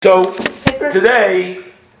So today,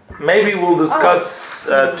 maybe we'll discuss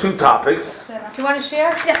two topics. Do you want to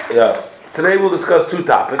share? Yeah. Today we'll discuss two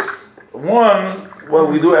topics. One, well,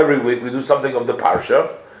 we do every week. We do something of the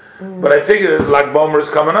parsha, but I figured Lag Bomer is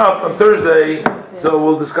coming up on Thursday, so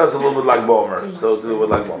we'll discuss a little bit Lag Bomer. So to do with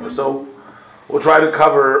Lag Bomer. So we'll try to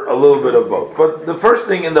cover a little bit of both. But the first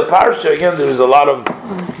thing in the parsha, again, there's a lot of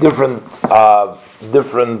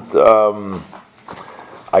different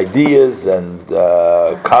ideas and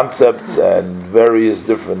concepts and various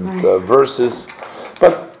different verses,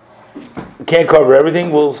 but we can't cover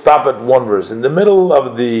everything. We'll stop at one verse. In the middle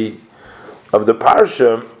of the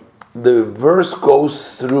parsha, the verse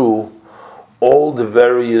goes through all the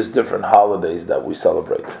various different holidays that we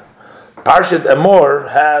celebrate. Parshat Emor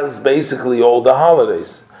has basically all the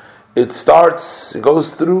holidays. It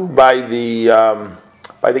goes through by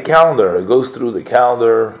the calendar. It goes through the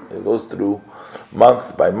calendar. It goes through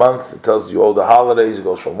month by month. It tells you all the holidays. It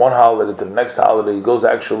goes from one holiday to the next holiday. It goes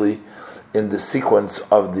actually in the sequence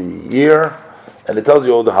of the year, and it tells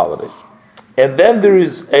you all the holidays. And then there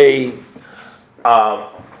is a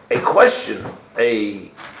question,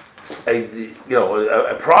 a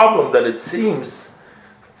problem that it seems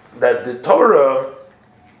that the Torah,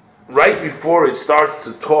 right before it starts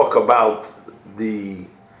to talk about the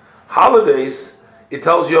holidays, it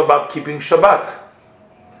tells you about keeping Shabbat.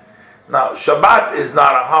 Now, Shabbat is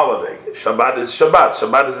not a holiday. Shabbat is Shabbat.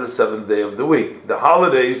 Shabbat is the seventh day of the week. The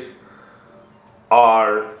holidays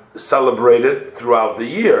are celebrated throughout the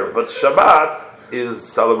year, but Shabbat is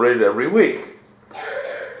celebrated every week.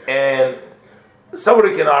 And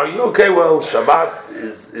somebody can argue, okay, well, Shabbat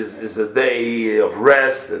is a day of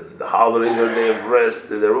rest, and the holidays are a day of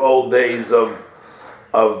rest, and they're all days of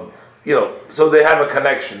so they have a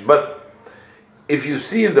connection. But if you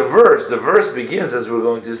see in the verse begins, as we're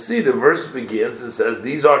going to see, the verse begins and says,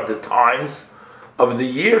 these are the times of the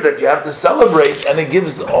year that you have to celebrate, and it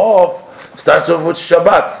starts off with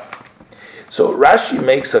Shabbat. So Rashi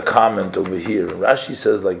makes a comment over here. Rashi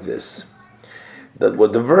says like this, that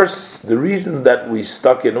what the reason that we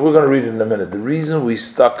stuck in, we're going to read it in a minute, the reason we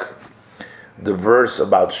stuck the verse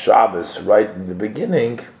about Shabbos right in the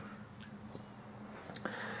beginning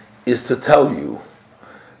is to tell you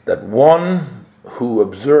that one who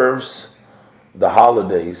observes the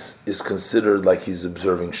holidays is considered like he's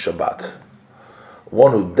observing Shabbat.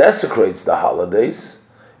 One who desecrates the holidays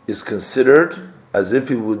is considered as if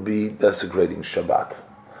he would be desecrating Shabbat.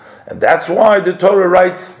 And that's why the Torah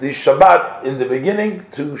writes the Shabbat in the beginning,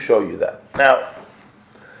 to show you that. Now,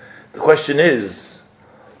 the question is,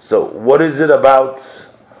 so what is it about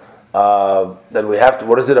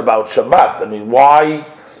what is it about Shabbat? I mean, why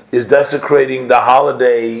is desecrating the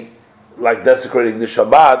holiday like desecrating the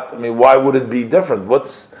Shabbat? I mean, why would it be different?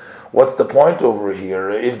 What's the point over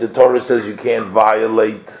here? If the Torah says you can't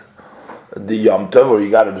violate the Yom Tov, or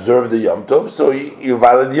you got to observe the Yom Tov, so you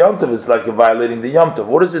violate the Yom Tov, it's like you're violating the Yom Tov.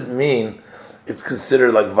 What does it mean? It's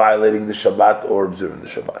considered like violating the Shabbat or observing the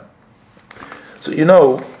Shabbat. So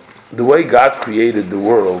the way God created the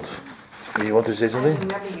world. You want to say something? I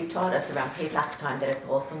remember you taught us around Pesach time that it's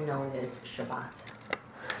also known as Shabbat.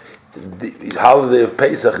 The holiday of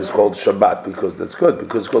Pesach is called Shabbat because that's good,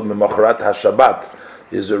 because it's called Memachrat HaShabbat,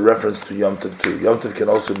 is a reference to Yom Tov too. Yom Tov can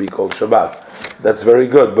also be called Shabbat. That's very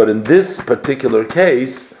good. But in this particular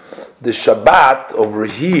case, the Shabbat over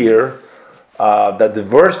here that the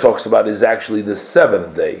verse talks about is actually the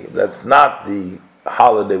seventh day. That's not the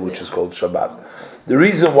holiday which is called Shabbat. The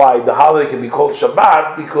reason why the holiday can be called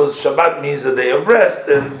Shabbat, because Shabbat means a day of rest,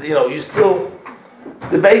 and you still,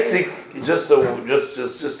 the basic, just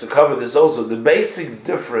to cover this also, the basic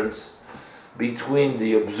difference between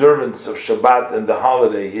the observance of Shabbat and the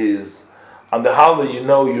holiday is, on the holiday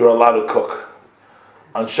you're allowed to cook.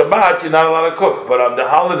 On Shabbat you're not allowed to cook, but on the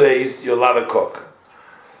holidays you're allowed to cook.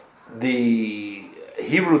 The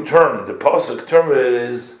Hebrew term, the Pasuk term,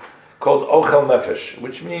 is called Ochel Nefesh,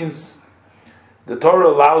 which means the Torah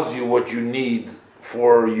allows you what you need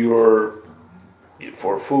for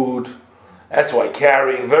food. That's why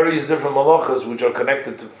carrying various different malachas which are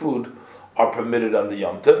connected to food are permitted on the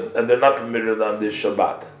Yom Tov, and they're not permitted on the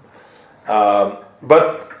Shabbat.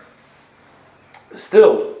 But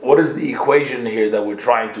still, what is the equation here that we're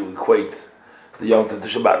trying to equate the Yom Tov to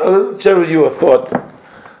Shabbat? I'll share with you a thought.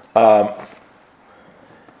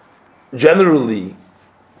 Generally,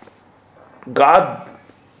 God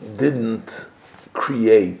didn't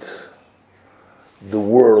create the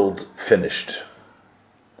world finished,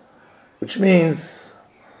 which means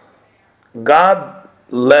God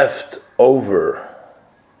left over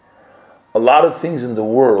a lot of things in the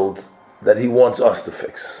world that He wants us to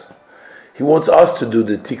fix. He wants us to do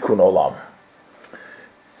the tikkun olam.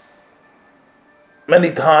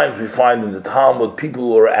 many times we find in the Talmud people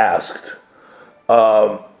who are asked,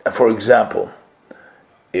 for example,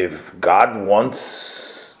 if God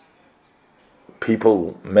wants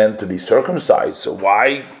people meant to be circumcised, so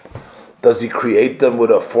why does he create them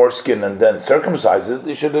with a foreskin and then circumcise it?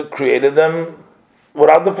 He should have created them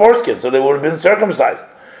without the foreskin, so they would have been circumcised.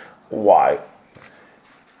 Why?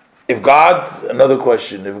 If God, another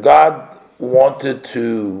question, if God wanted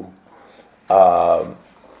to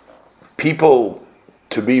people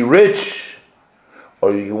to be rich,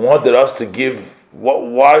 or he wanted us to give,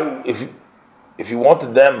 why, if he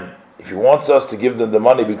wanted them, if he wants us to give them the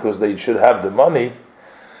money because they should have the money,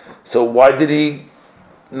 so why did he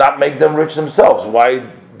not make them rich themselves? Why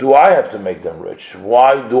do I have to make them rich?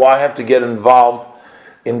 Why do I have to get involved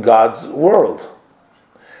in God's world?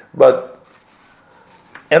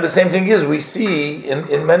 And the same thing is, we see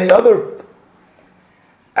in many other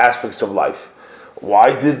aspects of life.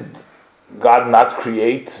 Why did God not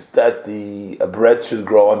create that the bread should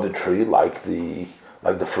grow on the tree like the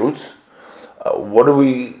fruits?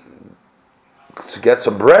 To get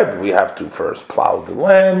some bread, we have to first plow the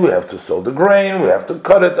land, we have to sow the grain, we have to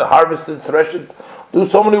cut it, harvest it, thresh it, do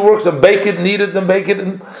so many works, and bake it, knead it, and bake it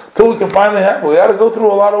until we can finally have it. We got to go through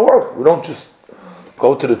a lot of work. We don't just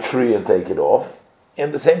go to the tree and take it off.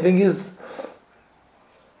 And the same thing is,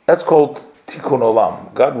 that's called tikkun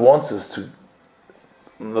olam. God wants us to.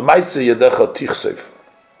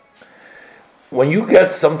 When you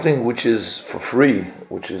get something which is for free,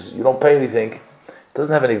 which is you don't pay anything, it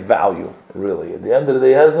doesn't have any value really. At the end of the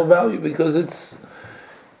day, it has no value because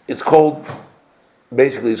it's called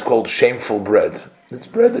shameful bread. It's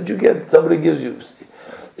bread that you get, somebody gives you.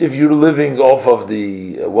 If you're living off of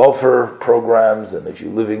the welfare programs, and if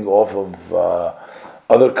you're living off of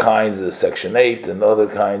other kinds of Section 8 and other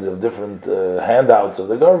kinds of different handouts of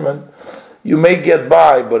the government, you may get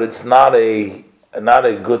by, but it's not a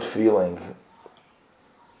good feeling,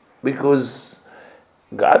 because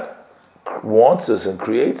God wants us and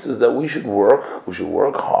creates us that we should work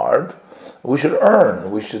hard, we should earn,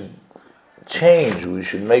 we should change, we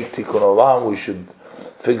should make tikkun olam, we should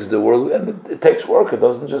fix the world, and it takes work. It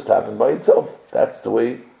doesn't just happen by itself. That's the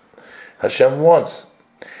way Hashem wants.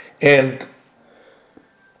 And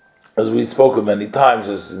as we spoke of many times,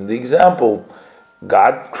 as in the example,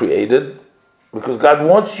 God created, because God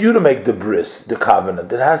wants you to make the bris, the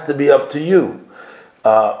covenant. It has to be up to you.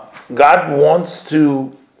 God wants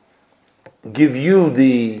to give you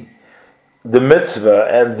the mitzvah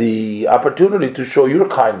and the opportunity to show your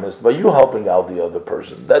kindness by you helping out the other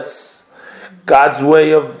person. That's God's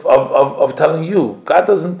way of telling you. God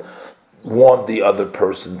doesn't want the other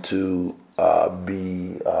person to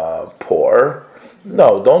be poor.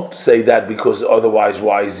 No, don't say that, because otherwise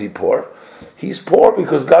why is he poor? He's poor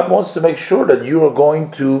because God wants to make sure that you are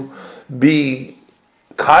going to be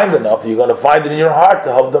kind enough, you're going to find it in your heart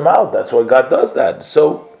to help them out. That's why God does that.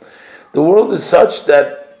 So the world is such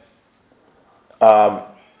that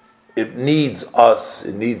it needs us,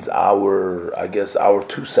 it needs our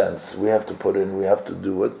 2 cents. We have to put in, we have to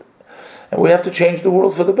do it, and we have to change the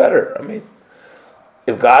world for the better. I mean,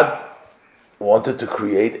 if God wanted to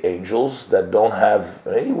create angels that don't have,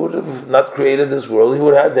 he would have not created this world. He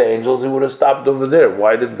would have had the angels, he would have stopped over there.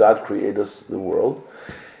 Why did God create the world?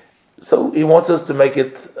 So he wants us to make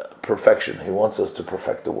it perfection. He wants us to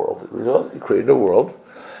perfect the world. He created a world.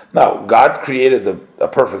 Now, God created a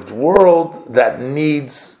perfect world that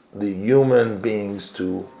needs the human beings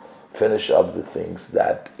to finish up the things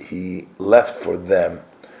that he left for them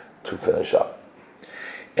to finish up.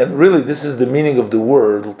 And really, this is the meaning of the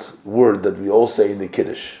word that we all say in the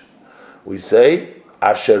Kiddush. We say,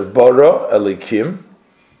 Asher bara Elikim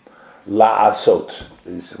la'asot.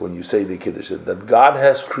 When you say the Kiddush, that God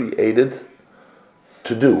has created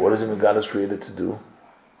to do. What does it mean God has created to do?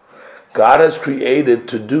 God has created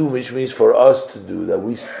to do, which means for us to do, that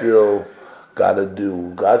we still gotta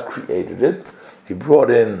do. God created it. He brought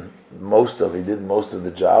in he did most of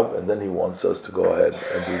the job, and then he wants us to go ahead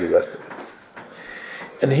and do the rest of it.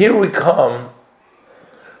 And here we come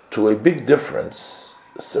to a big difference,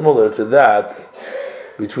 similar to that,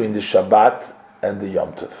 between the Shabbat and the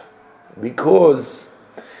Yom Tov. Because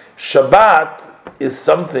Shabbat is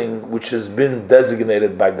something which has been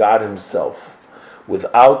designated by God himself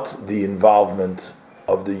without the involvement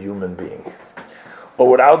of the human being,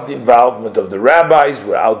 or without the involvement of the rabbis,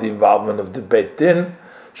 without the involvement of the Beit Din.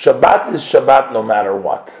 Shabbat is Shabbat no matter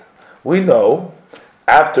what. We know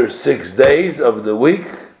after 6 days of the week,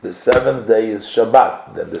 the 7th day is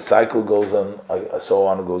Shabbat. Then the cycle goes on, so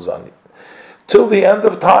on goes on. Till the end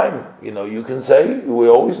of time, you can say, we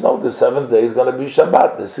always know the 7th day is going to be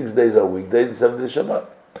Shabbat. The 6 days are weekday, the 7th day is Shabbat.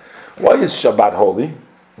 Why is Shabbat holy?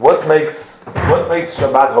 What makes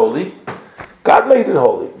Shabbat holy? God made it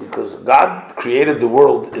holy because God created the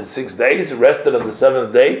world in 6 days, rested on the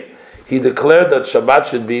seventh day. He declared that Shabbat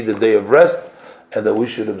should be the day of rest and that we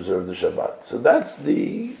should observe the Shabbat. So that's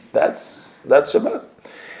Shabbat.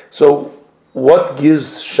 So what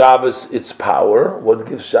gives Shabbos its power? What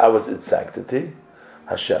gives Shabbos its sanctity?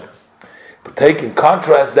 Hashem. But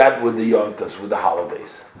contrast that with the Yom Tov, with the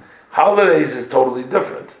holidays. Holidays is totally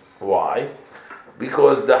different. Why?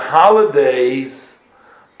 Because the holidays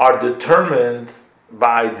are determined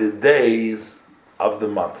by the days of the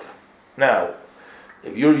month. Now,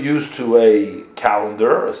 if you're used to a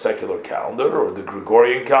calendar, a secular calendar, or the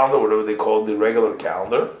Gregorian calendar, whatever they call the regular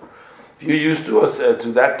calendar, if you're used to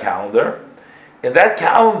that calendar, in that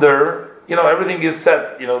calendar, everything is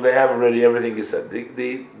set. They have already everything is set.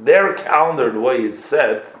 Their calendar, the way it's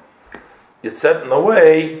set in a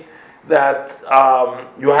way that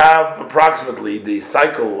you have approximately the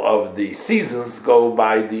cycle of the seasons go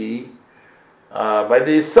by the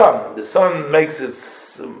sun. The sun makes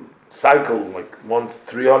its cycle like once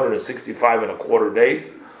 365 and a quarter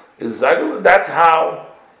days is a cycle, and that's how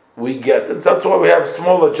we get. And that's why we have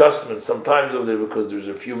small adjustments sometimes over there because there's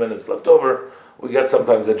a few minutes left over. We get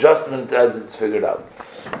sometimes adjustment as it's figured out.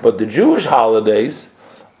 But the Jewish holidays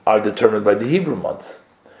are determined by the Hebrew months.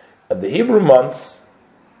 And the Hebrew months,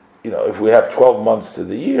 if we have 12 months to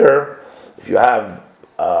the year, if you have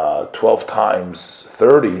 12 times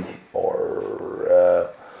 30,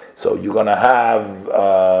 so you're going to have,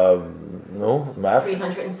 math?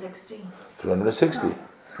 360. 360.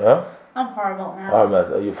 Yeah? I'm horrible at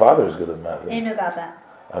math. Your father is good at math. I knew about that.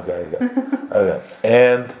 Okay.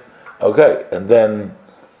 And then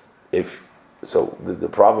the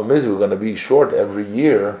problem is we're going to be short every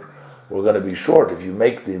year. We're going to be short. If you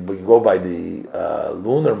go by the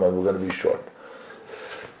lunar month, we're going to be short.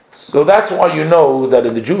 So that's why you know that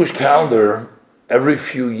in the Jewish calendar, every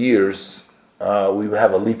few years we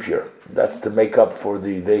have a leap year. That's to make up for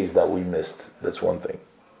the days that we missed. That's one thing.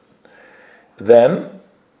 Then,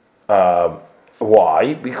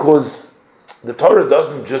 why? Because the Torah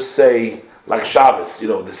doesn't just say, like Shabbos,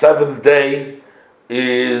 the seventh day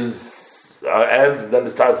ends, then it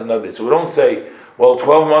starts another day. So we don't say,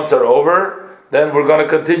 12 months are over, then we're going to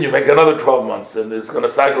continue, make another 12 months, and it's going to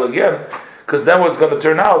cycle again, because then what's going to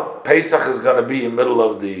turn out, Pesach is going to be in the middle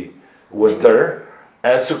of the winter,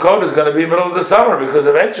 and Sukkot is going to be in the middle of the summer, because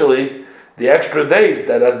eventually, the extra days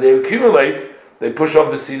that as they accumulate, they push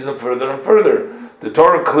off the season further and further. The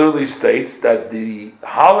Torah clearly states that the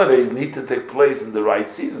holidays need to take place in the right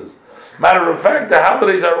seasons. Matter of fact, the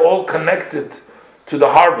holidays are all connected to the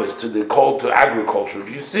harvest, to the call to agriculture.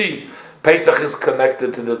 If you see, Pesach is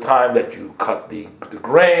connected to the time that you cut the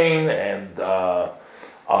grain, and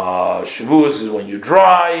Shavuos is when you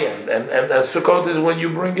dry, and Sukkot is when you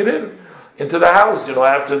bring it into the house,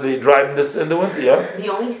 after they dried in the winter, yeah? The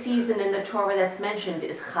only season in the Torah that's mentioned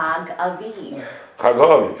is Chag Aviv. Chag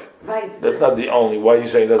Aviv. Right. That's not the only. Why are you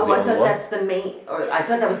saying that's the only one? I thought that's the main, or I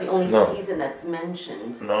thought that was the only season that's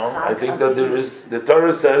mentioned. No, Chag I think Aviv. that there is, the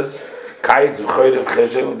Torah says, Kaitz, V'chorev,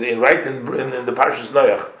 Chesed, right in the Parshas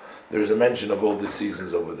Noach, there is a mention of all the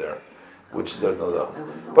seasons over there, which there's no.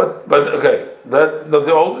 But okay,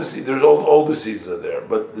 there's all the seasons are there.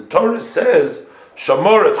 But the Torah says,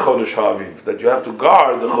 Shamor et Chodesh Haviv, that you have to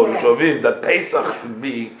guard the Chodesh Haviv, that Pesach should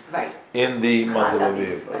be in the month of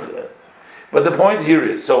Aviv. Right. But the point here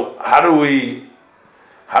is, so how do we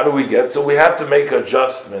get? So we have to make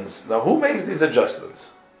adjustments. Now, who makes these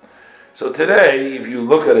adjustments? So today, if you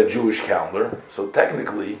look at a Jewish calendar, so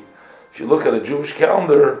technically, if you look at a Jewish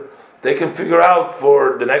calendar, they can figure out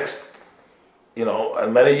for the next,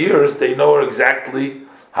 and many years, they know exactly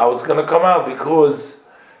how it's going to come out because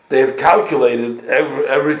they've calculated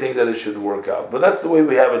everything that it should work out. But that's the way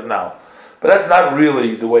we have it now. But that's not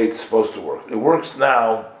really the way it's supposed to work. It works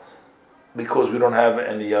now because we don't have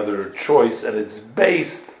any other choice, and it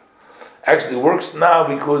works now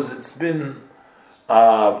because it's been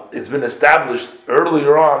established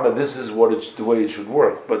earlier on that this is the way it should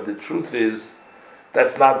work. But the truth is,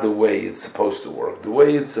 that's not the way it's supposed to work. The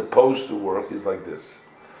way it's supposed to work is like this: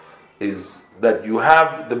 is that you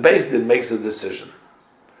have the Beis Din makes a decision.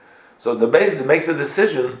 So the Beis Din makes a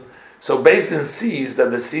decision. So Beis Din sees that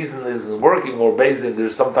the season isn't working, or Beis Din,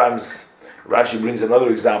 there's sometimes, Rashi brings another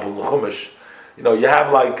example in the Chumash. You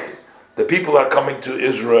have like, the people are coming to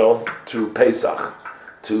Israel to Pesach,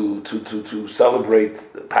 to celebrate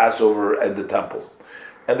Passover at the temple.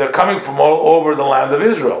 And they're coming from all over the land of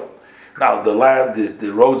Israel. Now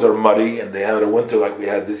the roads are muddy, and they had a winter like we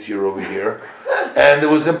had this year over here. And it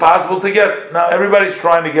was impossible to get. Now everybody's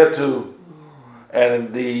trying to get to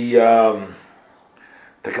and the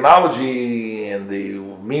technology and the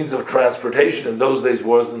means of transportation in those days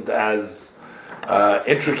wasn't as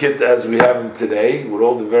intricate as we have them today, with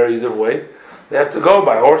all the various different ways. They have to go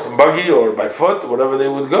by horse and buggy or by foot, whatever they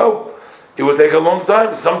would go. It would take a long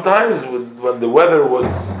time. Sometimes when the weather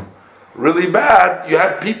was really bad, you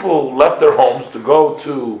had people left their homes to go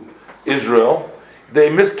to Israel. They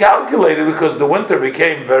miscalculated because the winter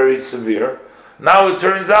became very severe. Now it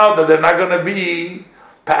turns out that they're not going to be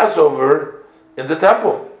Passover in the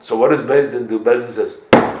temple. So what does Beis Din do? Beis Din says,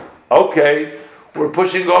 okay, we're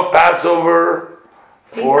pushing off Passover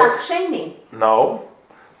for... Pesach Sheni. No.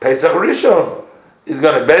 Pesach Rishon.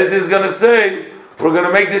 Beis Din is going to say, we're going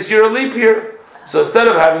to make this year a leap year. So instead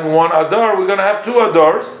of having one Adar, we're going to have two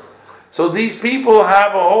Adars. So these people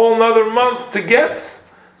have a whole nother month to get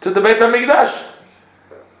to the Beit HaMikdash.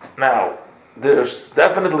 Now, there's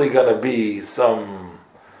definitely going to be some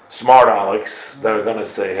smart Alex that are going to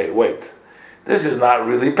say, hey, wait, this is not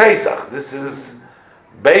really Pesach. This is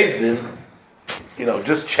Beis Din,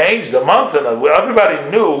 just change the month. And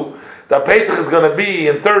everybody knew that Pesach is going to be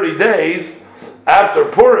in 30 days after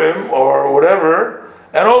Purim or whatever.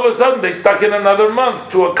 And all of a sudden they stuck in another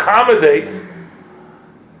month to accommodate.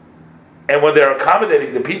 And when they're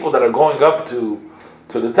accommodating the people that are going up to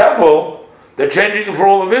the temple, they're changing it for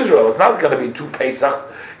all of Israel. It's not going to be two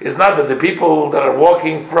Pesach. It's not that the people that are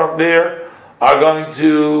walking from there are going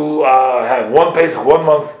to have one Pesach, 1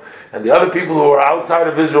 month, and the other people who are outside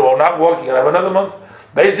of Israel are not walking and have another month.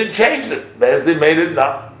 Beis Din changed it. Beis Din made it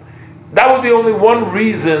now. That would be only one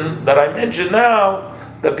reason that I mentioned now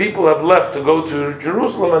that people have left to go to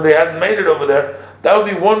Jerusalem and they hadn't made it over there. That would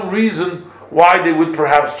be one reason why they would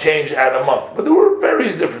perhaps change at a month. But there were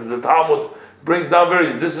various differences. The Talmud brings down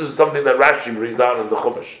various. This is something that Rashi brings down in the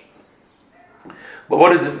Chumash. But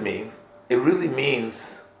what does it mean? It really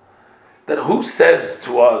means that who says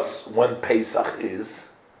to us when Pesach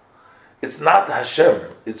is? It's not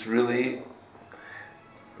Hashem. It's really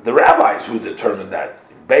the rabbis who determine that,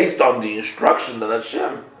 based on the instruction that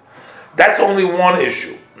Hashem. That's only one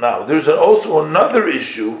issue. Now, there's also another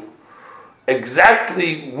issue,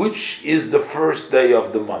 exactly which is the first day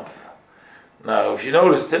of the month. Now, if you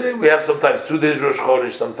notice, today we have sometimes 2 days Rosh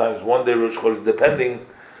Chodesh, sometimes 1 day Rosh Chodesh, depending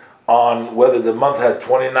on whether the month has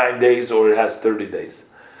 29 days or it has 30 days.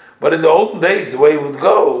 But in the olden days, the way it would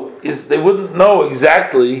go is they wouldn't know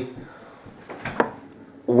exactly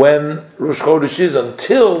when Rosh Chodesh is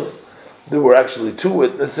until there were actually 2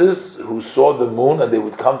 witnesses who saw the moon, and they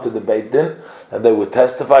would come to the Beit Din and they would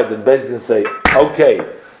testify. Then Beit Din say,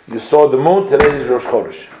 okay, you saw the moon, today is Rosh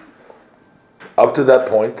Chodesh. Up to that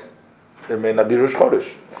point, there may not be Rosh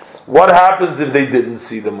Chodesh. What happens if they didn't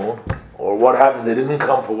see the moon? Or what happens if they didn't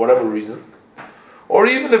come for whatever reason? Or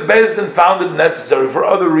even if Beit Din found it necessary for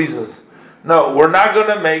other reasons. No, we're not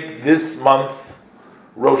going to make this month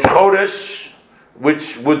Rosh Chodesh,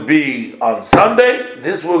 which would be on Sunday.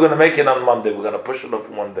 This we're going to make it on Monday. We're going to push it off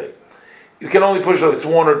 1 day. You can only push it off, it's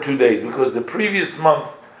 1 or 2 days, because the previous month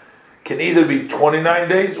can either be 29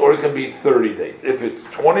 days or it can be 30 days. If it's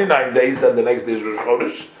 29 days, then the next day is Rosh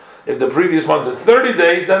Chodesh. If the previous month is 30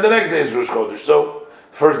 days, then the next day is Rosh Chodesh. So,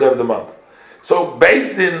 first day of the month. So,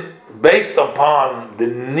 based upon the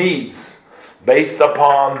needs, based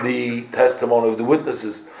upon the testimony of the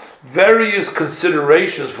witnesses, various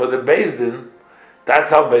considerations for the Beis Din,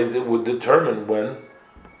 that's how Beis Din would determine when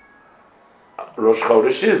Rosh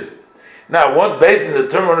Chodesh is. Now, once Beis Din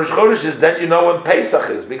determines when Rosh Chodesh is, then you know when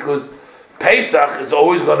Pesach is, because Pesach is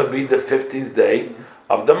always going to be the 15th day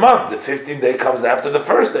of the month. The 15th day comes after the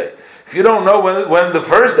first day. If you don't know when the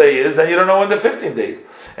first day is, then you don't know when the 15th day is.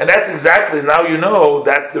 And that's exactly, now you know,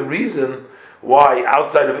 that's the reason why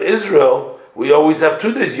outside of Israel, we always have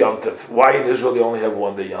 2 days Yom Tov. Why in Israel they only have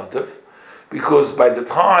 1 day Yom Tov? Because by the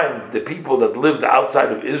time the people that lived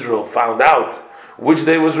outside of Israel found out which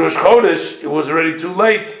day was Rosh Chodesh, it was already too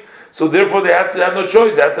late. So therefore they had no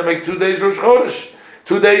choice. They had to make 2 days Rosh Chodesh,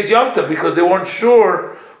 2 days Yom Tov, because they weren't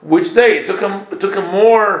sure which day. It took them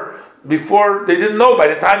more before, they didn't know by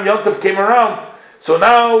the time Yom Tov came around. So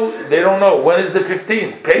now they don't know. When is the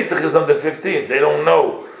 15th? Pesach is on the 15th. They don't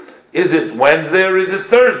know. Is it Wednesday or is it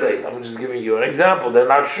Thursday? I'm just giving you an example. They're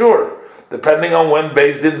not sure, depending on when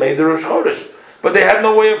Beis Din made the Rosh Chodesh. But they had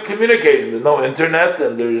no way of communicating. There's no internet,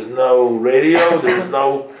 and there's no radio. There's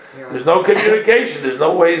no communication. There's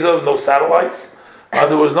no satellites.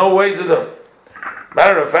 There was no ways of them.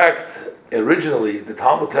 Matter of fact, originally the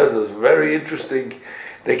Talmud tells us very interesting.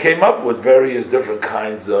 They came up with various different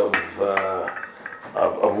kinds of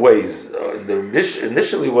ways.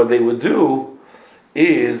 Initially, what they would do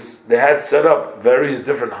is they had set up various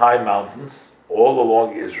different high mountains all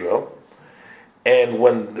along Israel. And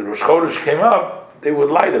when the Rosh Chodesh came up, they would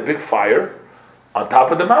light a big fire on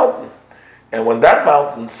top of the mountain. And when that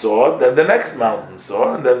mountain saw, then the next mountain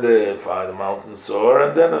saw, and then the mountain saw,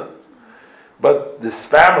 and then... But the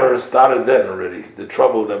spammers started then already. The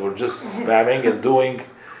trouble that were just spamming and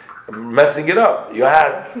messing it up. You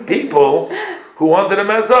had people who wanted to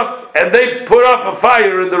mess up, and they put up a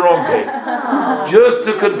fire in the wrong day. Just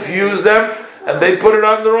to confuse them, and they put it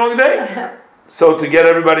on the wrong day. So to get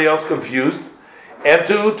everybody else confused, and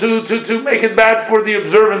to make it bad for the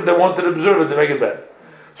observant that wanted to observe it, to make it bad.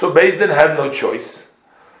 So Beis Din had no choice,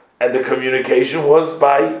 and the communication was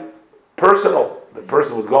by personal. The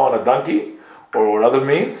person would go on a donkey or other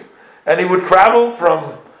means, and he would travel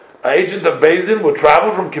from, an agent of Beis Din would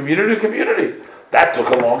travel from community to community. That took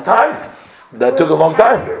a long time. Were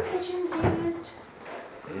pigeons used?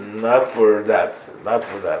 Not for that.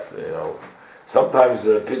 Sometimes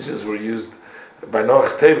pigeons were used by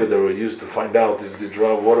Noach's Teva. They were used to find out if the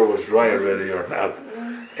water was dry already or not.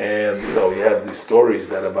 And you have these stories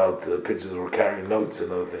that about pigeons were carrying notes and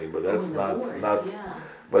other things, but that's not.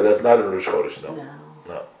 But that's not in Rosh Chodesh, no,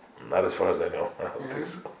 not as far as I know. I don't think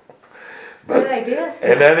so. But good idea.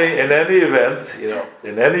 In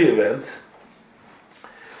any event,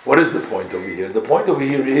 what is the point over here? The point over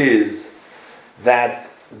here is that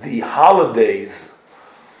the holidays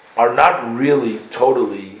are not really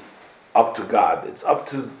totally up to God. It's up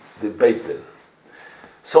to the Beit Din.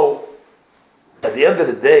 So, at the end of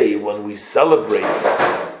the day, when we celebrate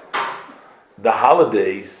the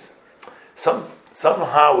holidays,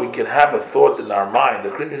 somehow we can have a thought in our mind. The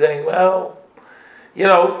Christian is saying, well,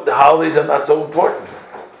 the holidays are not so important.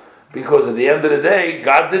 Because at the end of the day,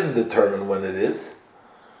 God didn't determine when it is.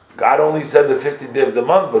 God only said the 15th day of the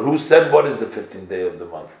month, but who said what is the 15th day of the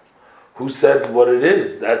month? Who said what it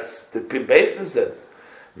is? That's the Beis Din said.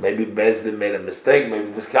 Maybe Beis Din made a mistake, maybe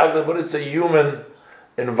miscalculated, but it's a human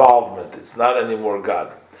involvement. It's not anymore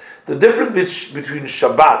God. The difference between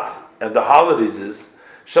Shabbat and the holidays is,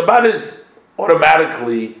 Shabbat is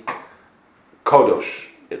automatically Kodosh.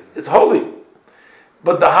 It's holy.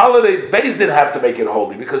 But the holidays, Beis Din have to make it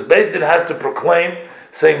holy, because Beis Din has to proclaim,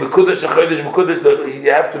 saying Mekudesh, Mekudesh,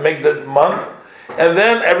 you have to make the month, and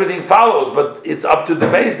then everything follows, but it's up to the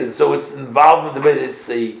Beis Din, so it's involvement in the Beis Din. It's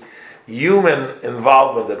a human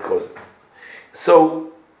involvement that causes it. So,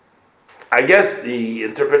 I guess the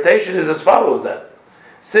interpretation is as follows then.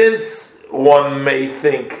 Since one may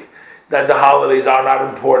think that the holidays are not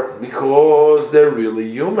important because they're really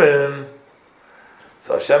human,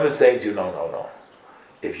 so Hashem is saying to you, no.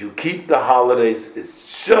 If you keep the holidays,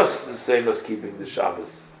 it's just the same as keeping the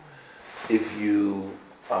Shabbos. If you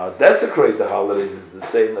desecrate the holidays, it's the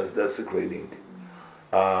same as desecrating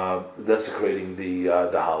the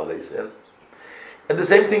holidays. And the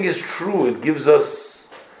same thing is true.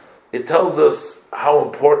 It tells us how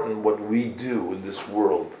important what we do in this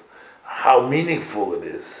world, how meaningful it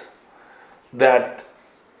is. That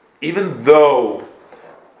even though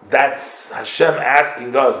that's Hashem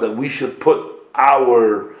asking us that we should put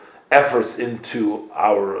our efforts into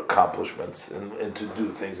our accomplishments and to do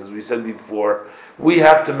things. As we said before, we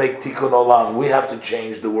have to make tikkun olam. We have to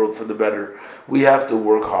change the world for the better. We have to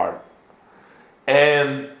work hard.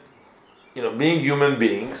 And, being human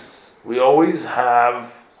beings, we always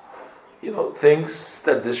have, things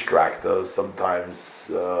that distract us. Sometimes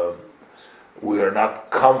we are not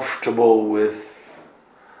comfortable with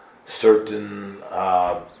certain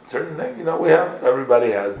things.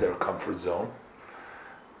 Everybody has their comfort zone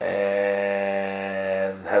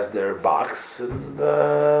and has their box and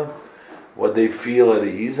what they feel at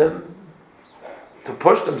ease, and to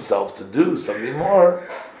push themselves to do something more,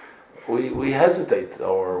 we hesitate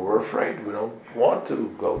or we're afraid. We don't want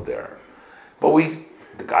to go there. But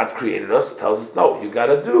God created us, tells us, no, you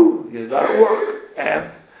gotta work, and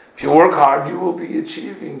if you work hard, you will be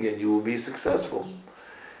achieving and you will be successful.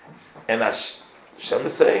 And Hashem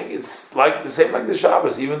is saying it's like the same like the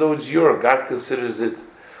Shabbos, even though it's God considers it.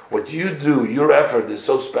 What you do, your effort is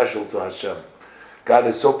so special to Hashem. God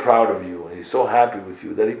is so proud of you and He's so happy with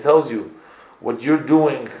you that He tells you what you're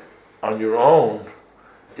doing on your own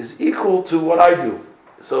is equal to what I do.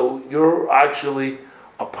 So you're actually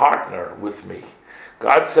a partner with me.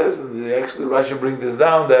 God says, and actually Rashi brings this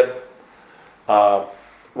down, that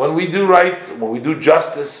when we do right, when we do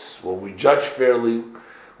justice, when we judge fairly,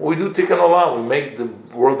 when we do tikkun olam, we make the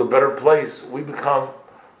world a better place, we become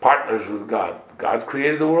partners with God. God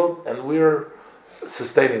created the world, and we're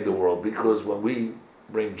sustaining the world, because when we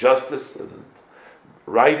bring justice and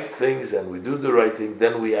right things, and we do the right thing,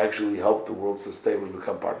 then we actually help the world sustain, we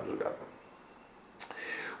become partners with God.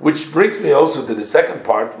 Which brings me also to the second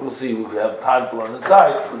part. We'll see if we have time to learn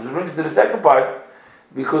inside. Which brings me to the second part,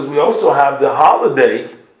 because we also have the holiday,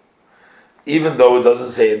 even though it doesn't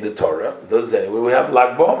say in the Torah, it doesn't say anywhere, we have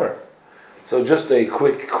Lag Bomer. So just a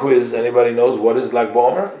quick quiz. Anybody knows what is Lag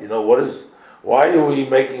Bomer? Why are we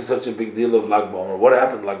making such a big deal of Lag Bomer? What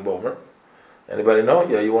happened Lag Bomer? Anybody know?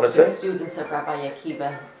 Yeah, you want to say? The students of Rabbi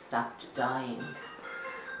Akiva stopped dying.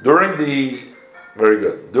 Very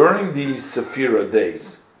good. During the Sephira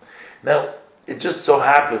days. Now, it just so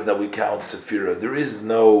happens that we count Sephira. There is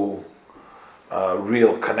no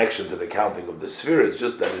real connection to the counting of the Sephira. It's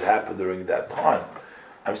just that it happened during that time.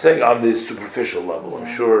 I'm saying on the superficial level. I'm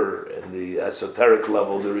sure in the esoteric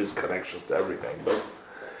level there is connections to everything. But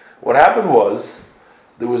what happened was,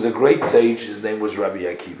 there was a great sage, his name was Rabbi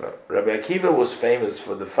Akiva. Rabbi Akiva was famous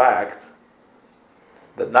for the fact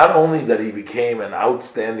that not only that he became an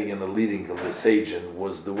outstanding and a leading of the sage and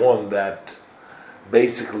was the one that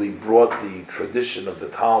basically brought the tradition of the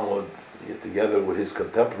Talmud together with his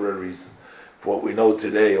contemporaries for what we know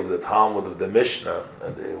today of the Talmud of the Mishnah,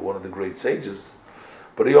 and one of the great sages,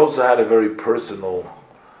 but he also had a very personal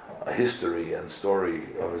history and story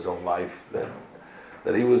of his own life,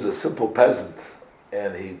 that he was a simple peasant,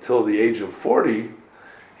 and till the age of 40,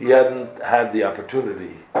 he hadn't had the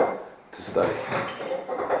opportunity to study.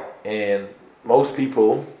 And most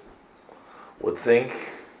people would think,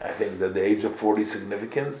 I think that the age of 40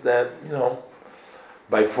 significance, that,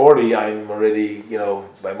 by 40 I'm already,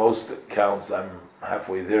 by most accounts, I'm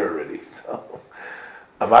halfway there already. So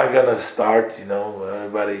am I going to start,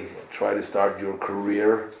 everybody try to start your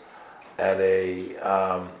career at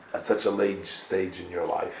such a late stage in your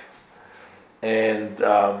life? And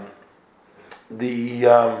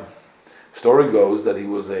the story goes that he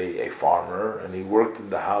was a farmer, and he worked in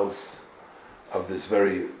the house of this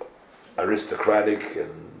very aristocratic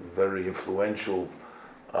and very influential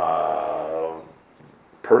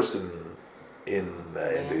person in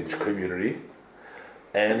the community.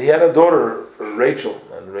 And he had a daughter, Rachel,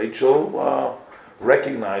 and Rachel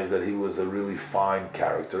recognized that he was a really fine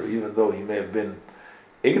character, even though he may have been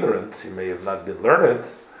ignorant, he may have not been learned,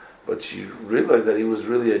 but she realized that he was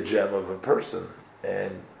really a gem of a person.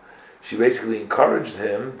 And she basically encouraged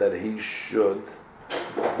him that he should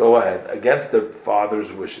go ahead against the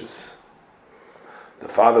father's wishes. The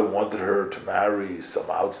father wanted her to marry some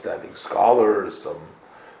outstanding scholar, some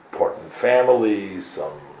important family,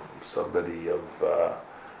 somebody of a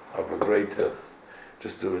great.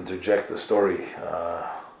 Just to interject a story,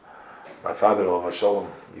 my father, Olav Shalom,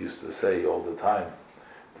 used to say all the time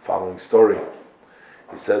the following story.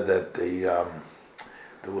 He said that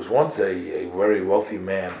there was once a very wealthy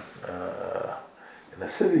man in a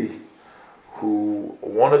city who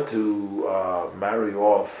wanted to marry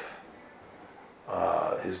off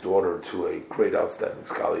his daughter to a great outstanding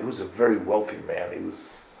scholar. He was a very wealthy man. He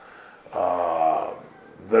was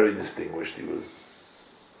very distinguished. He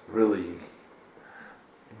was really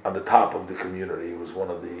on the top of the community. He was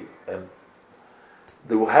one of the... And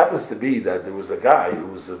there happens to be that there was a guy who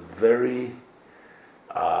was a very...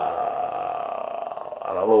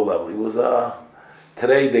 on a low level. He was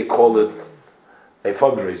today they call it a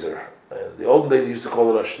fundraiser. In the olden days they used to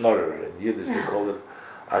call it a schnorrer. In Yiddish they call it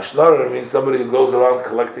a schnorrer. Means somebody who goes around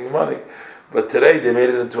collecting money. But today they made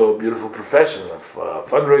it into a beautiful profession.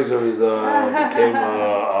 Fundraiser became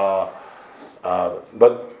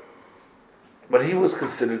but he was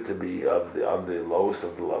considered to be on the lowest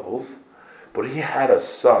of the levels. But he had a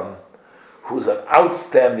son who was an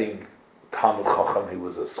outstanding Talmud Chacham. He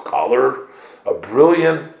was a scholar, a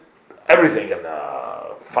brilliant, everything, and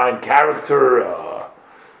fine character,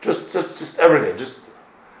 just everything.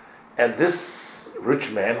 And this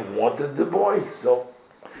rich man wanted the boy, so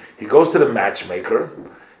he goes to the matchmaker,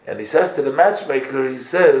 and he says to the matchmaker, he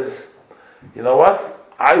says, "You know what?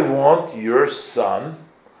 I want your son."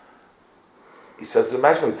 He says to the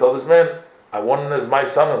matchmaker, "Tell this man, I want him as my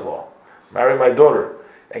son-in-law. Marry my daughter.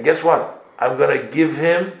 And guess what? I'm going to give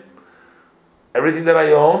him everything that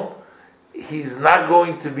I own. He's not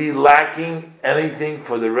going to be lacking anything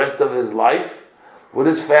for the rest of his life with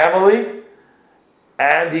his family,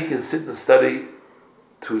 and he can sit and study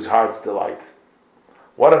to his heart's delight."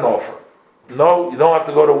 What an offer. No, you don't have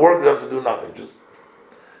to go to work, you don't have to do nothing. Just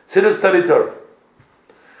sit and study Torah.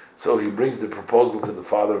 So he brings the proposal to the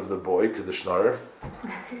father of the boy, to the Schnorrer.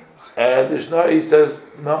 And the Schnorrer, he says,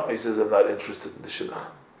 "No," he says, "I'm not interested in the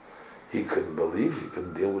shidduch." He couldn't believe, he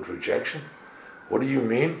couldn't deal with rejection. "What do you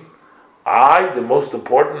mean? I, the most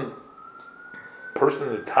important person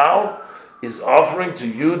in the town, is offering to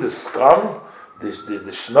you, the scum,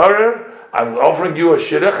 the Schnorrer, I'm offering you a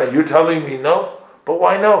shidduch and you're telling me no? But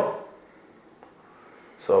why no?"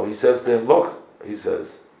 So he says to him, look, he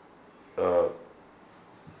says, so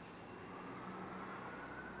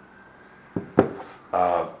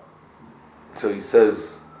he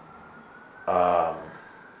says, I'll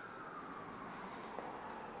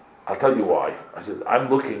tell you why. I said, I'm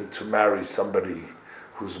looking to marry somebody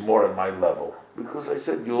who's more at my level. Because I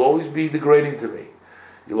said, you'll always be degrading to me.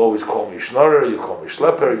 You'll always call me schnorrer, you'll call me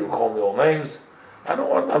schlepper, you'll call me all names.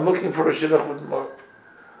 I'm looking for a shidduch with more.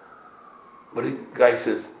 But the guy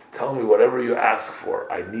says, tell me whatever you ask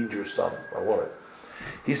for. I need your son. I want it.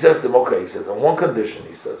 He says to him, okay, he says, on one condition,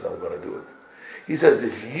 he says, I'm going to do it. He says,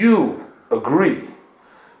 if you agree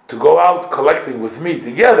to go out collecting with me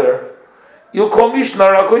together, you'll call me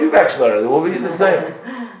schnorrer, I'll call you back schnorrer. It will be the same.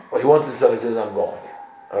 Well, he wants his son, he says, I'm going.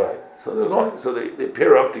 All right. So they're going. So they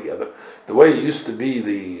pair up together. The way it used to be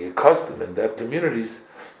the custom in that communities,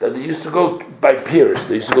 that they used to go by pairs.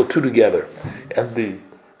 They used to go two together. And the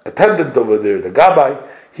attendant over there, the gabbai,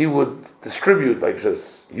 he would distribute, like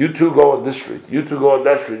says, you two go on this street, you two go on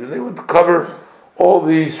that street. And they would cover all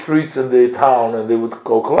the streets in the town and they would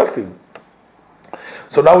go collecting.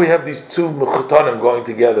 So now we have these two mechutanim going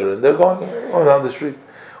together and they're going down the street.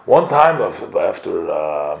 One time, after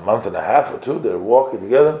a month and a half or two, they're walking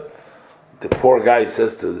together. The poor guy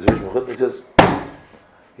says to the rich mechutan,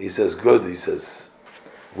 he says, good, he says,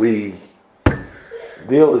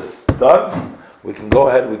 deal is done, we can go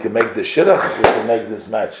ahead, we can make the shidduch, we can make this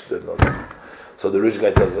match. So the rich guy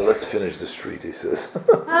tells him, let's finish the street, he says. He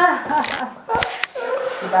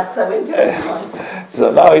got so into it. So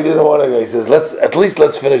now he didn't want to go. He says, let's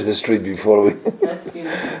finish the street before we... That's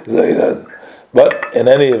beautiful. So he said, but in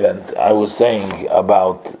any event, I was saying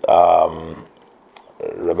about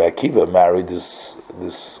Rabbi Akiva married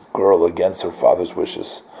this girl against her father's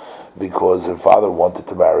wishes because her father wanted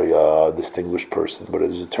to marry a distinguished person. But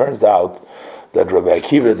as it turns out that Rabbi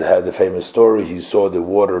Akiva had the famous story, he saw the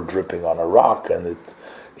water dripping on a rock and it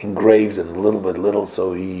engraved in little,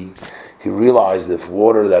 so he realized if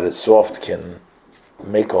water that is soft can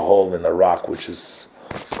make a hole in a rock which is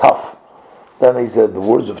tough, then he said the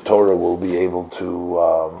words of Torah will be able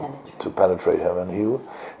to penetrate him,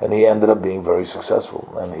 and he ended up being very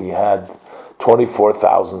successful. And he had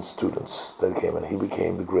 24,000 students that came, and he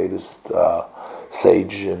became the greatest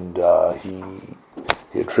sage. And he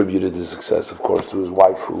attributed his success, of course, to his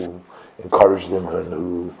wife, who encouraged him and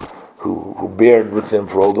who bared with him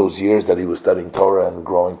for all those years that he was studying Torah and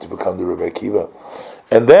growing to become the Rebbe Akiva.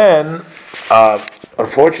 And then,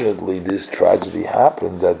 unfortunately, this tragedy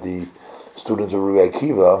happened that the students of Rebbe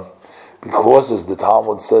Akiva, because as the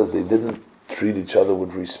Talmud says, they didn't treat each other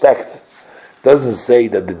with respect. It doesn't say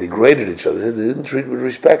that they degraded each other, they didn't treat with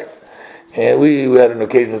respect. And we had an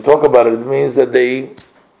occasion to talk about it. It means that they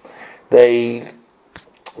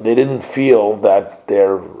didn't feel that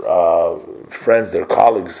their friends, their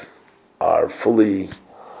colleagues, are fully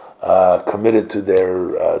committed to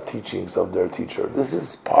their teachings of their teacher. This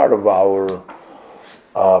is part of our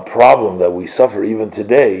problem that we suffer even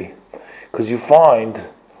today, because you find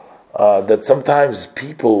that sometimes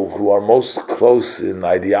people who are most close in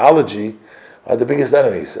ideology are the biggest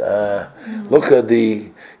enemies. Look at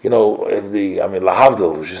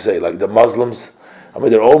lahavdil, we should say, like the Muslims.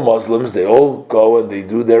 They're all Muslims, they all go and they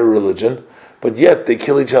do their religion, but yet they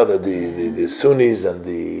kill each other, the Sunnis and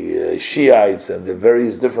the Shiites and the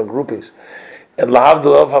various different groupings. And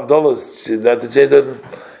lahavdil of havdalas, that to say that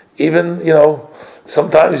even,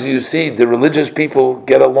 sometimes you see the religious people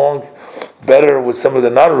get along better with some of the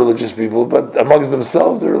non-religious people, but amongst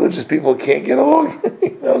themselves, the religious people can't get along.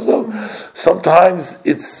 So sometimes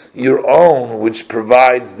it's your own which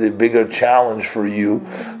provides the bigger challenge for you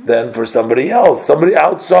than for somebody else. Somebody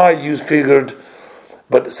outside, you figured,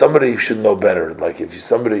 but somebody should know better. Like if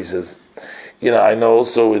somebody says, I know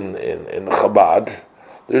also in Chabad,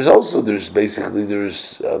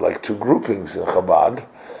 there's like two groupings in Chabad,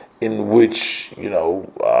 in which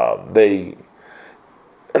they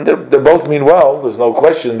both mean well. There's no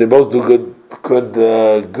question. They both do good,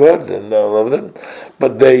 and love them.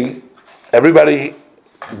 But everybody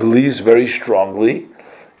believes very strongly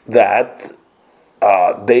that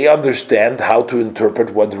they understand how to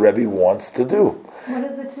interpret what the Rebbe wants to do. What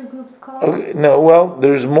are the two groups called? Okay,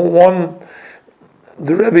 there's one.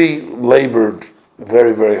 The Rebbe labored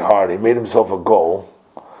very, very hard. He made himself a goal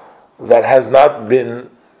that has not been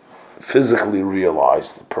physically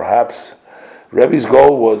realized. Perhaps Rebbe's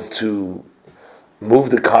goal was to move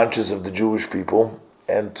the conscience of the Jewish people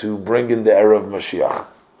and to bring in the era of Mashiach.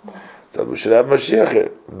 So we should have Mashiach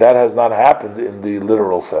here. That has not happened in the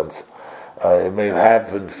literal sense. It may have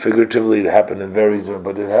happened figuratively, it happened in various,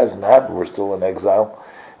 but it hasn't happened. We're still in exile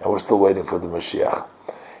and we're still waiting for the Mashiach.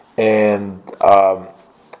 And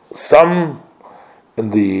some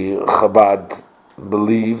in the Chabad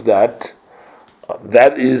believe that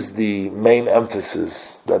that is the main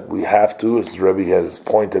emphasis that we have to, as the Rebbe has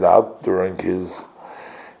pointed out during his,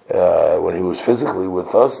 when he was physically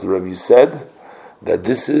with us, the Rebbe said that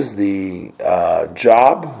this is the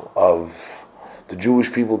job of the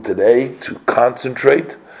Jewish people today, to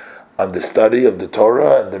concentrate on the study of the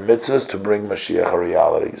Torah and the mitzvahs to bring Mashiach a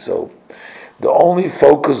reality. So the only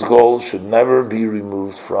focus goal should never be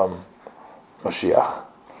removed from Mashiach.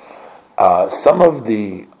 Some of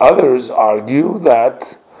the others argue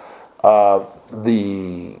that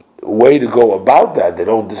the way to go about that, they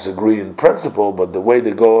don't disagree in principle, but the way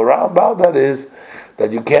to go around about that is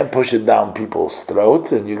that you can't push it down people's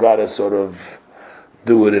throats, and you got to sort of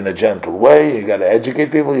do it in a gentle way. You got to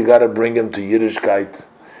educate people. You got to bring them to Yiddishkeit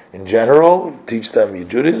in general, teach them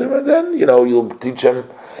Judaism, and then you'll teach them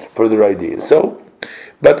further ideas. So,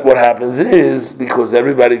 but what happens is, because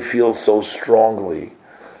everybody feels so strongly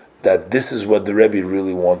that this is what the Rebbe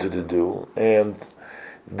really wanted to do, and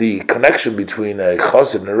the connection between a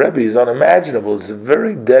chassid and a Rebbe is unimaginable. It's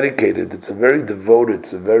very dedicated, it's a very devoted,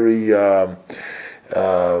 it's a very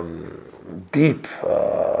deep,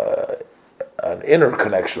 an inner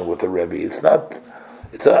connection with the Rebbe. It's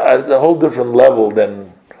a whole different level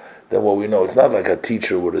than what we know. It's not like a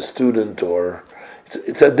teacher with a student, or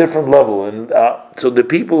it's a different level. And so the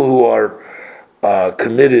people who are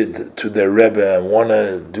committed to their Rebbe and want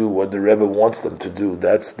to do what the Rebbe wants them to do,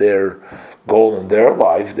 that's their goal in their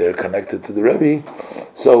life, they're connected to the Rebbe.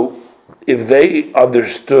 So if they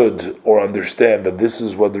understood or understand that this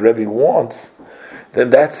is what the Rebbe wants, then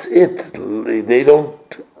that's it. They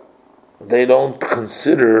don't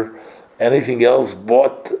consider anything else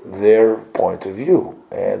but their point of view.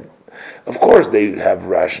 And of course they have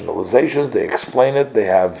rationalizations, they explain it, they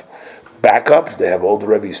have backups, they have all the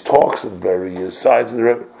Rebbe's talks and various sides of the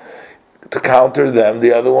Rebbe. To counter them,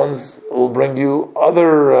 the other ones will bring you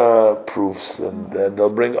other proofs, and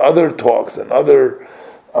they'll bring other talks and other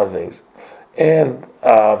things. And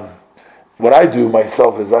what I do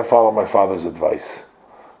myself is I follow my father's advice,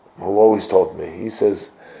 who always taught me. He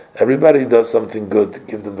says, everybody does something good,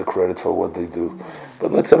 give them the credit for what they do.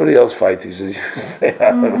 But let somebody else fight. He says, you stay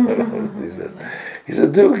out of it. He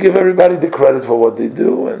says, give everybody the credit for what they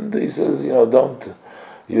do. And he says, don't.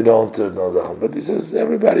 But he says,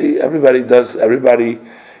 everybody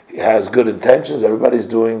has good intentions. Everybody's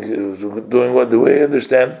doing what the way I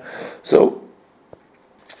understand. So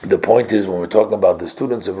the point is, when we're talking about the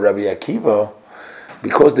students of Rabbi Akiva,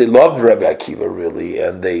 because they loved Rabbi Akiva really,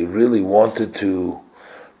 and they really wanted to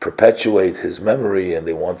perpetuate his memory, and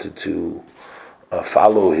they wanted to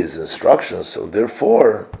follow his instructions, so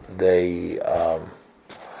therefore they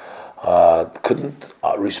couldn't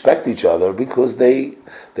respect each other, because they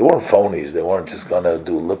weren't phonies. They weren't just going to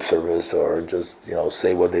do lip service or just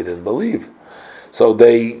say what they didn't believe. So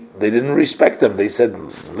they didn't respect them. They said,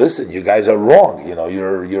 "Listen, you guys are wrong. You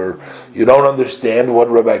don't understand what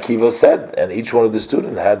Rabbi Akiva said." And each one of the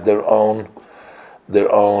students had their own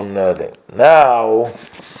thing. Now,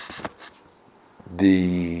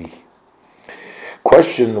 the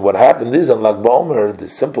question, what happened is on Lag BaOmer, the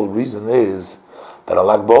simple reason is that on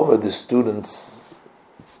Lag BaOmer the students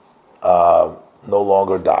no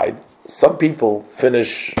longer died. Some people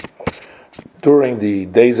finish during the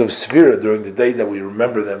days of Sefira, during the day that we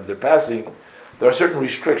remember them, they're passing. There are certain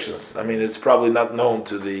restrictions. I mean, it's probably not known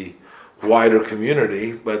to the wider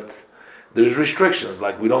community, but there's restrictions,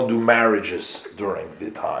 like we don't do marriages during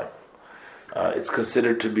the time. It's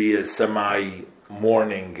considered to be a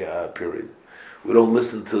semi-mourning period. We don't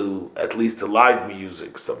listen to, at least to live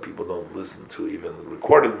music. Some people don't listen to even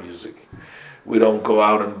recorded music. We don't go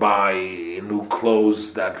out and buy new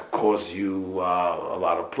clothes that cause you a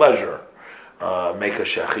lot of pleasure. Make a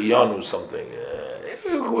shachiyon or something.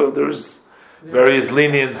 Well, there's various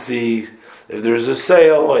leniency. If there's a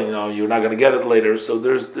sale, you're not going to get it later. So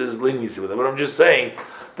there's leniency with it. But I'm just saying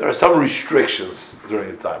there are some restrictions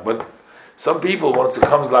during the time. But some people, once it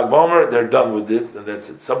comes Lag BaOmer, they're done with it, and that's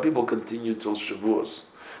it. Some people continue till Shavuos.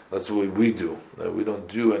 That's what we do. We don't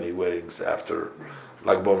do any weddings after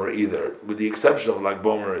Lag BaOmer either, with the exception of Lag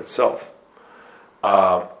BaOmer itself.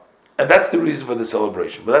 And that's the reason for the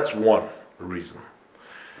celebration. But that's one reason.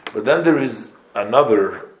 But then there is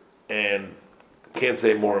another, and can't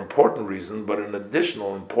say more important reason, but an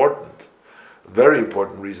additional important, very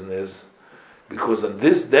important reason is because on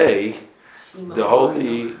this day, the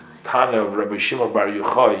holy Tana of Rabbi Shimon Bar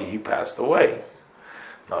Yochai, he passed away.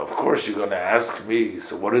 Now, of course, you're going to ask me,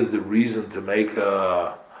 so what is the reason to make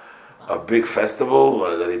a big festival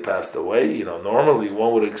that he passed away? Normally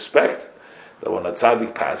one would expect that when a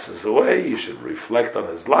tzaddik passes away, you should reflect on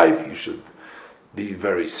his life, you should be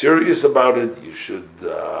very serious about it, you should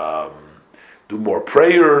do more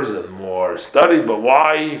prayers and more study, but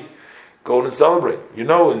why go and celebrate? You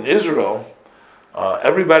know, in Israel,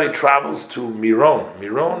 everybody travels to Miron.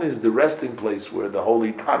 Miron is the resting place where the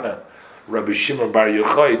holy Tana, Rabbi Shimon Bar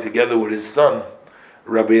Yochai, together with his son,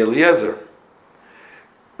 Rabbi Eliezer.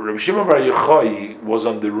 Rabbi Shimon Bar Yochai was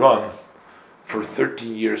on the run for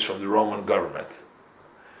 13 years from the Roman government.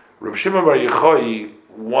 Rabbi Shimon Bar Yochai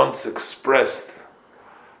once expressed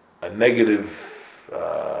a negative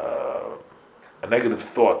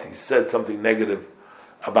thought. He said something negative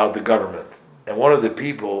about the government. And one of the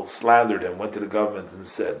people slandered him, went to the government and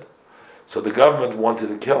said. So the government wanted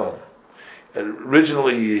to kill him. And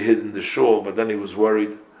originally he hid in the shul, but then he was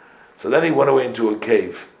worried. So then he went away into a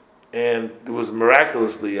cave. And there was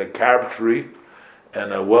miraculously a carob tree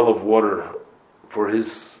and a well of water for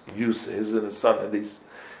his use, his and his son. And they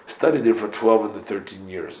studied there for 12 and 13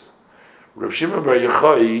 years. Reb Shimon Bar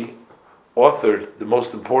Yochai authored the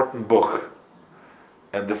most important book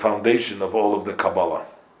and the foundation of all of the Kabbalah.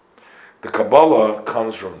 The Kabbalah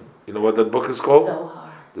comes from, you know what that book is called?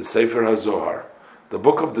 Zohar. The Sefer HaZohar. The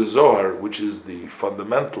book of the Zohar, which is the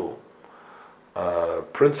fundamental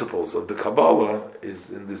principles of the Kabbalah,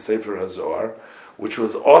 is in the Sefer HaZohar, which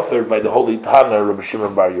was authored by the holy Tana, Rabbi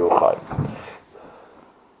Shimon Bar Yochai.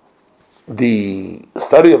 The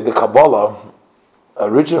study of the Kabbalah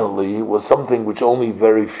originally was something which only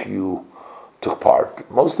very few took part.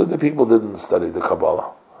 Most of the people didn't study the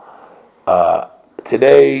Kabbalah.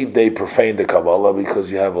 Today they profane the Kabbalah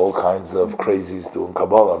because you have all kinds of crazies doing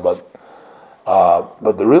Kabbalah. But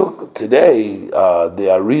the real today, the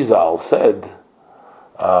Arizal said.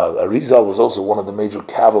 Arizal was also one of the major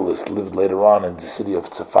Kabbalists. Lived later on in the city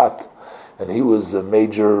of Tzfat, and he was a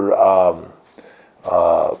major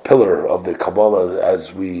pillar of the Kabbalah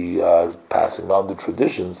as we passing on the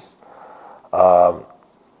traditions.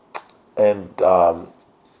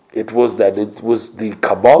 It was the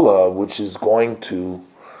Kabbalah which is going to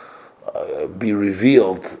be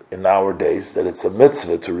revealed in our days, that it's a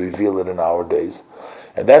mitzvah to reveal it in our days.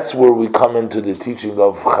 And that's where we come into the teaching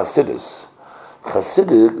of Hasidus. The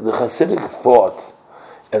Hasidic thought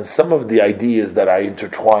and some of the ideas that I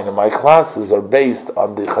intertwine in my classes are based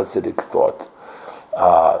on the Hasidic thought.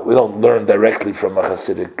 We don't learn directly from a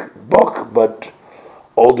Hasidic book, but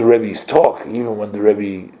all the Rebbes talk, even when the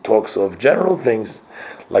Rebbe talks of general things,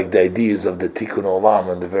 like the ideas of the Tikkun Olam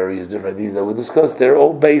and the various different ideas that we discussed, they're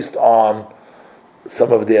all based on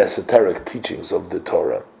some of the esoteric teachings of the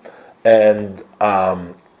Torah. And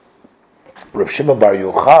Reb Shimon Bar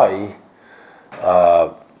Yochai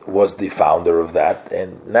was the founder of that,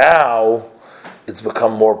 and now it's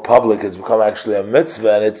become more public, it's become actually a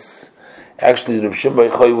mitzvah, and it's actually, Reb Shimon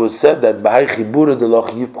Bar Yochai was said that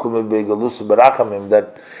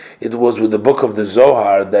that it was with the book of the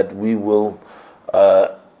Zohar that we will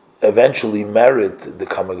eventually merit the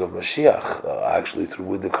coming of Mashiach, actually through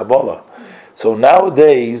with the Kabbalah. So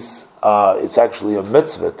nowadays, it's actually a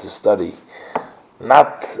mitzvah to study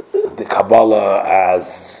not the Kabbalah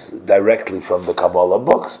as directly from the Kabbalah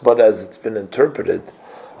books, but as it's been interpreted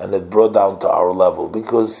and it brought down to our level.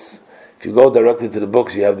 Because if you go directly to the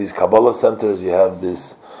books, you have these Kabbalah centers, you have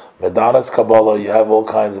this Medanas Kabbalah, you have all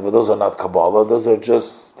kinds of, but those are not Kabbalah, those are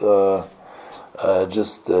just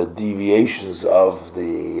deviations of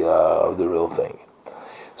the real thing.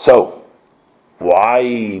 So,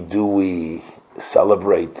 why do we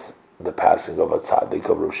celebrate the passing of a tzaddik,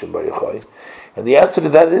 of Reb Shimon Bar Yochai? And the answer to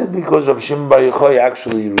that is because Reb Shimon Bar Yochai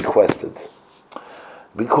actually requested.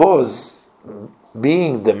 Because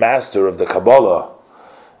being the master of the Kabbalah,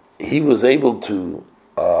 he was able to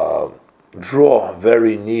draw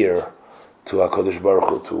very near to HaKadosh Baruch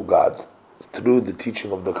Hu, to God, through the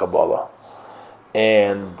teaching of the Kabbalah.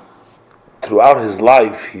 And throughout his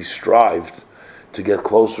life, he strived to get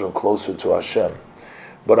closer and closer to Hashem.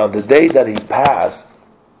 But on the day that he passed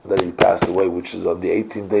away, which is on the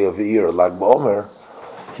 18th day of the year, Lag BaOmer,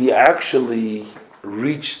 he actually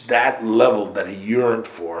reached that level that he yearned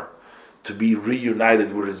for, to be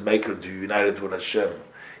reunited with his Maker, to be united with Hashem,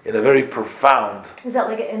 in a very profound... Is that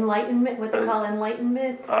like an enlightenment, what they call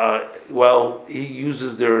enlightenment? Well, he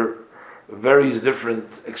uses their various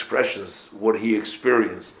different expressions, what he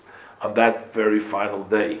experienced on that very final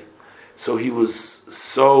day. So he was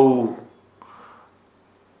so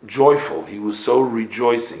joyful, he was so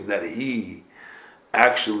rejoicing that he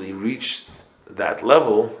actually reached that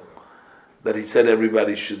level that he said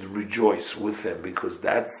everybody should rejoice with him, because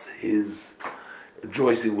that's his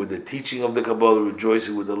rejoicing with the teaching of the Kabbalah,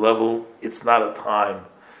 rejoicing with the level. It's not a time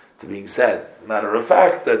to being said. Matter of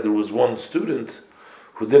fact, that there was one student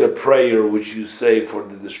who did a prayer which you say for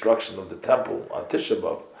the destruction of the temple on Tisha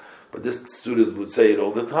B'Av, but this student would say it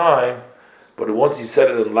all the time. But once he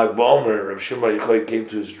said it in Lag BaOmer, Rav Shimon Bar Yochai came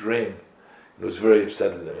to his dream. He was very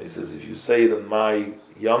upset at him. He says, if you say it in my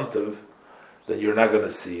Yom Tov, then you're not going to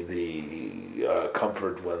see the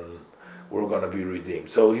comfort when we're going to be redeemed.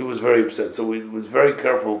 So he was very upset. So he was very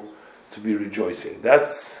careful to be rejoicing.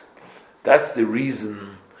 That's the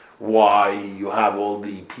reason why you have all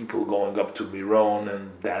the people going up to Miron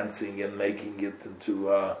and dancing and making it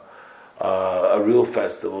into a real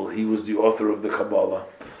festival. He was the author of the Kabbalah.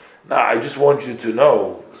 Now, I just want you to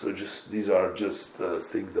know, so these are just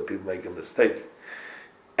things that people make a mistake.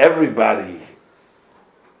 Everybody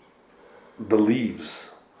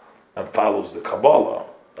believes and follows the Kabbalah.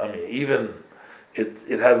 I mean, even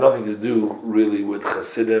it has nothing to do really with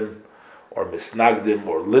Hasidim or Misnagdim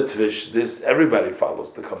or Litvish. Everybody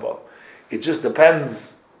follows the Kabbalah. It just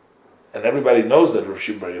depends, and everybody knows that Rav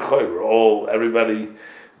Shimon Bar Yochai,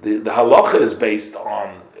 the halacha is based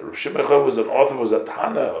on, Rav Shimon Bar Yochai was an author, was a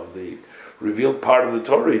Tana of the revealed part of the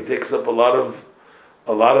Torah. He takes up a lot of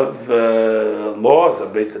laws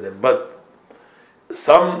are based on him, but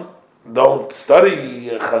some don't study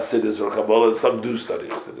Chassidus or Kabbalah, some do study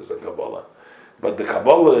Chassidus and Kabbalah. But the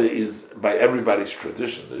Kabbalah is by everybody's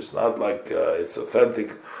tradition. It's not like it's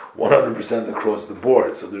authentic 100% across the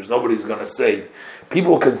board. So there's nobody's going to say,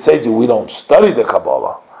 people can say to you, we don't study the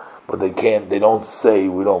Kabbalah, but they don't say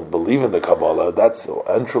we don't believe in the Kabbalah. That's an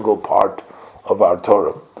integral part of our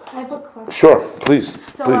Torah. I have a question. Sure, please.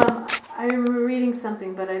 So I remember reading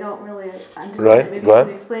something, but I don't really understand. Right, Maybe go you ahead.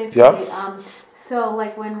 can explain it to Yeah. me. So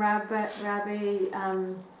like when Rabbi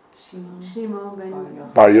Shimon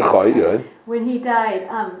ben Bar Yochai, right? when he died,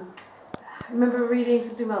 I remember reading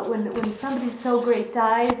something about when somebody so great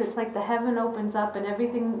dies, it's like the heaven opens up and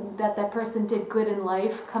everything that person did good in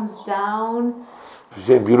life comes down. You're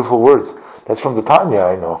saying beautiful words. That's from the Tanya,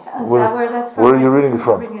 I know. Is that where that's from? Where are you reading it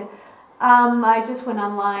from? I just went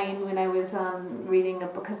online when I was reading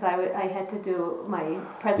it because I had to do my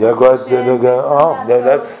presentation. Yeah, go ahead.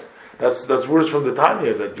 That's words from the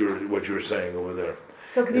Tanya that what you're saying over there.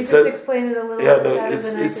 So can you just explain it a little bit? Yeah, no,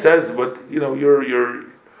 it says, but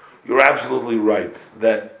you're absolutely right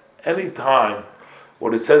that any time,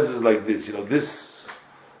 what it says is like this.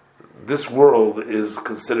 This world is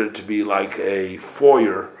considered to be like a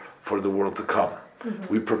foyer for the world to come.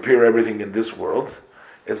 Mm-hmm. We prepare everything in this world.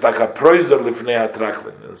 It's like a proiser lifnei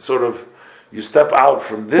hatraklin, and sort of you step out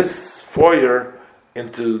from this foyer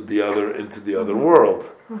into the other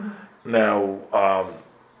world. Mm-hmm. Now,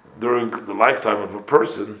 during the lifetime of a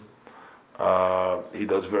person, he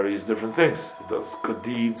does various different things. He does good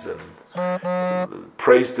deeds and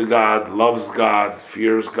prays to God, loves God,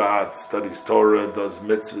 fears God, studies Torah, does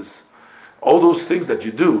mitzvahs. All those things that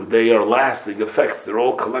you do, they are lasting effects. They're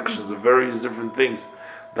all collections of various different things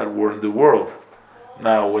that were in the world.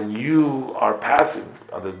 Now, when you are passing,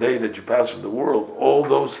 on the day that you pass from the world, all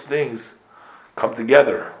those things come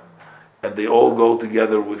together, and they all go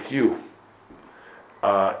together with you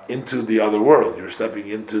into the other world. You're stepping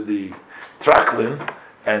into the traklin,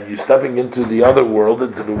 and you're stepping into the other world,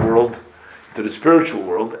 into the spiritual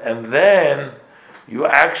world, and then you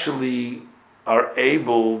actually are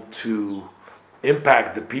able to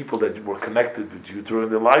impact the people that were connected with you during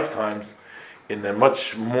their lifetimes in a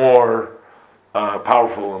much more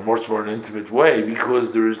powerful and much more intimate way,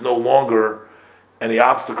 because there is no longer any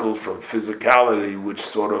obstacles from physicality which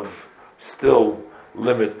sort of still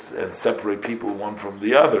limit and separate people one from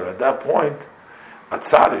the other. At that point, a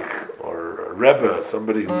tzaddik or a rebbe,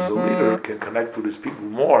 somebody who's a leader, can connect with his people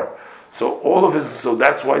more. So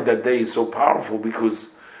that's why that day is so powerful,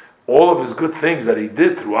 because all of his good things that he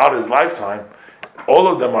did throughout his lifetime, all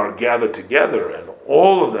of them are gathered together, and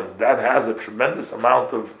all of them, that has a tremendous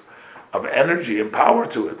amount of energy and power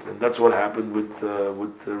to it, and that's what happened with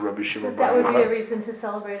Rabbi Shimon Bar Yochai. That would be a reason to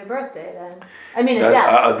celebrate a birthday, then. I mean, a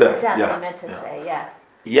death. Yeah, I meant to say, yeah.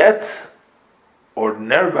 Yet,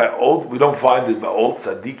 ordinary we don't find it by old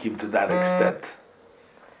tzaddikim to that extent.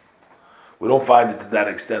 We don't find it to that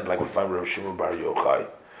extent like we find Rabbi Shimon Bar Yochai.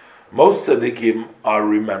 Most tzaddikim are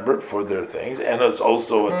remembered for their things, and it's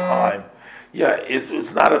also a time. Yeah,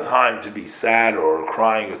 it's not a time to be sad or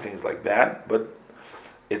crying or things like that, but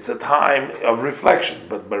it's a time of reflection.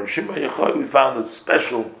 But by Rabbi Shimon Bar Yochai, we found it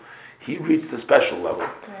special. He reached a special level.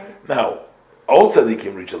 Right. Now, old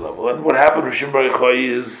tzaddikim reach a level, and what happened with Shimon Bar Yochai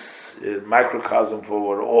is a microcosm for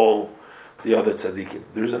what all the other tzaddikim.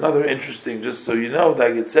 There's another interesting, just so you know,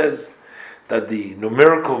 like it says that the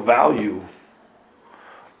numerical value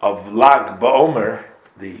of Lag BaOmer,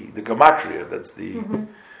 the gematria, that's the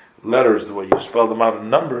letters, the way you spell them out in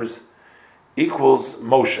numbers, equals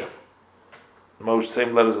Moshe. Moshe,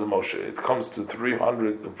 same letters as Moshe. It comes to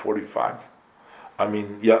 345.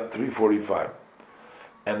 345.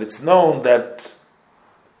 And it's known that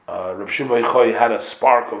Reb Shimon Yochai had a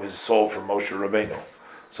spark of his soul from Moshe Rabbeinu.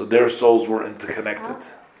 So their souls were interconnected.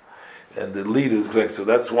 And the leader is connected. So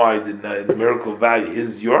that's why the Miracle Valley,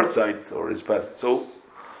 his yahrzeit or his past. So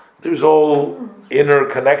there's all inner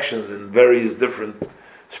connections in various different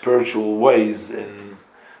spiritual ways,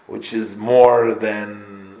 which is more than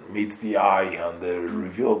meets the eye on the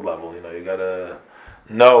revealed level. You gotta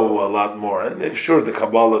know a lot more. And sure, the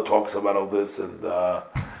Kabbalah talks about all this, and the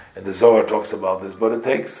Zohar talks about this, but it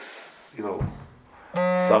takes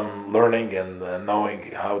some learning and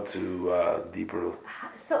knowing how to deeper.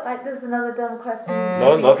 So there's another dumb question.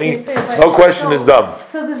 No, nothing. No question is dumb.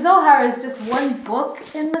 So the Zohar is just one book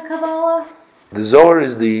in the Kabbalah? The Zohar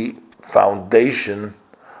is the foundation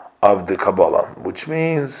of the Kabbalah, which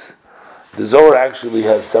means the Zohar actually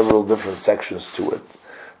has several different sections to it.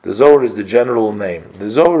 The Zohar is the general name. The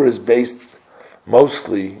Zohar is based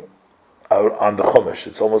mostly on the Chumash.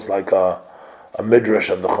 It's almost like a midrash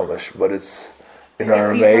on the Chumash, but it's in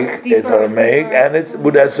Aramaic. It's Aramaic, and it's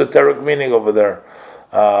with esoteric meaning over there,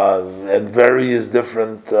 and various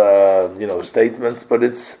different statements. But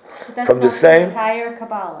it's from the same. Entire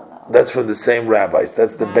Kabbalah, though. That's from the same rabbis.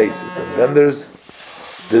 That's the basis, and then there's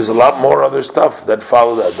a lot more other stuff that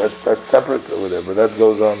follow that. That's separate over there, but that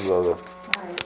goes on.